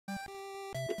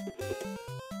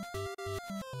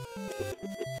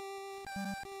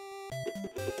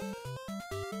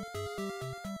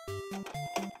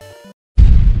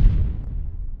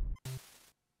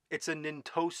It's a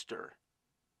Nintoaster.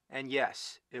 And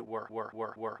yes, it worked. The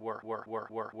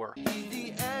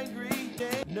angry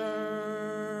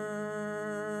nerd.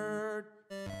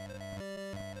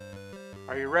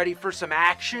 Are you ready for some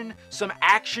action? Some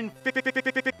action?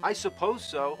 I suppose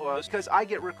so, because I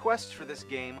get requests for this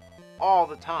game all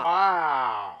the time.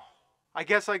 Wow. I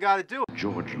guess I gotta do it.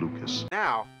 George Lucas.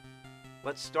 Now,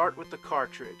 let's start with the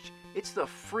cartridge. It's the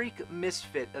freak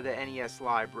misfit of the NES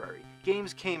library.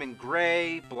 Games came in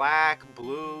gray, black,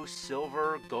 blue,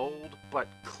 silver, gold, but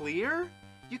clear?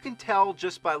 You can tell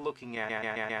just by looking at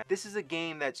it. This is a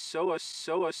game that's so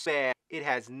bad, it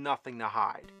has nothing to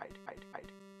hide.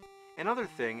 Another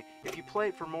thing, if you play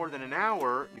it for more than an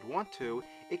hour, you'd want to,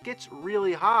 it gets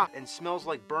really hot and smells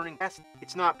like burning gas.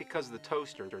 It's not because of the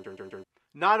toaster.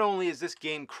 Not only is this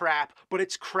game crap, but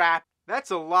it's crap.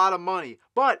 That's a lot of money,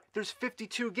 but there's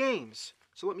 52 games.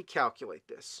 So let me calculate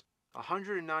this.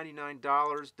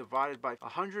 $199 divided by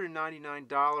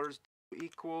 $199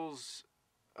 equals,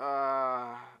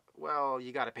 well,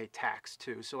 you gotta pay tax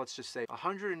too. So let's just say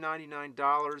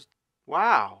 $199.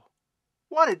 Wow,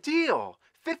 what a deal.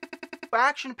 50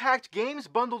 action-packed games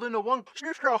bundled into one,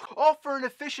 all for an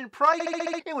efficient price.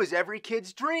 It was every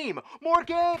kid's dream. More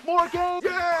games,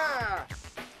 yeah!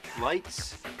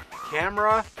 Lights,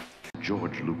 camera.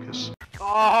 George Lucas.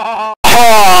 Oh!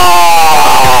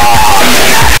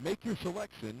 Make your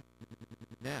selection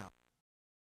now.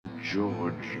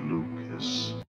 George Lucas.